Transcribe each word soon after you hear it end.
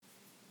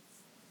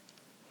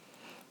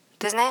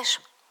Ты знаешь,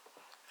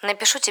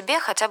 напишу тебе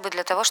хотя бы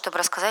для того, чтобы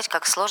рассказать,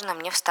 как сложно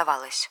мне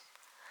вставалось.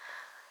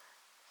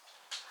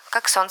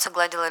 Как солнце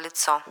гладило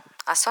лицо,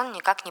 а сон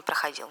никак не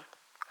проходил.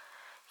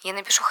 Я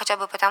напишу хотя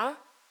бы потому,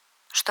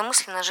 что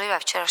мысленно живя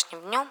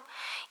вчерашним днем,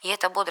 и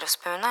это бодро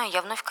вспоминаю,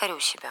 я вновь корю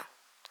себя.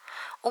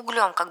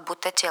 Углем как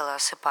будто тело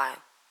осыпаю.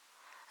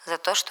 За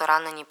то, что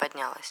рано не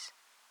поднялась.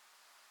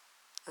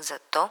 За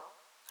то,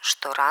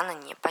 что рано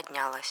не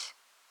поднялась.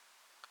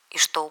 И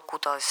что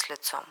укуталась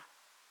лицом.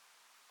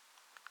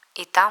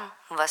 И там,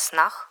 во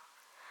снах,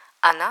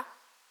 она,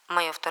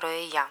 мое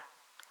второе я.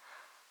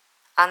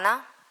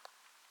 Она,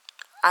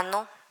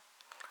 оно,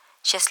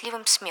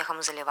 счастливым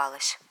смехом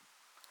заливалось.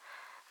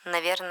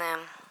 Наверное,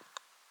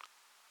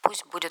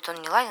 пусть будет он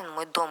не ладен,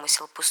 мой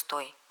домысел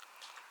пустой.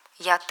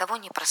 Я от того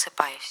не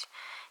просыпаюсь.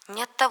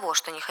 Не от того,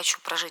 что не хочу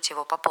прожить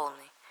его по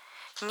полной.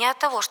 Не от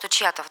того, что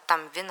чья-то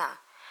там вина.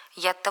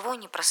 Я от того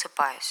не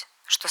просыпаюсь,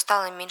 что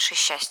стало меньше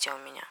счастья у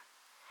меня.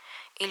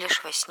 И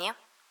лишь во сне,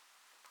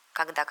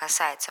 когда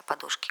касается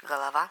подушки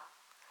голова,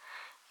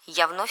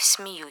 я вновь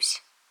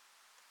смеюсь,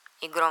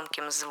 и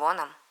громким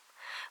звоном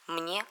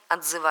мне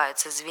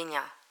отзываются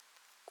звеня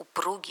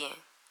упругие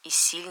и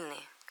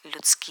сильные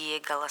людские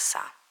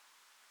голоса.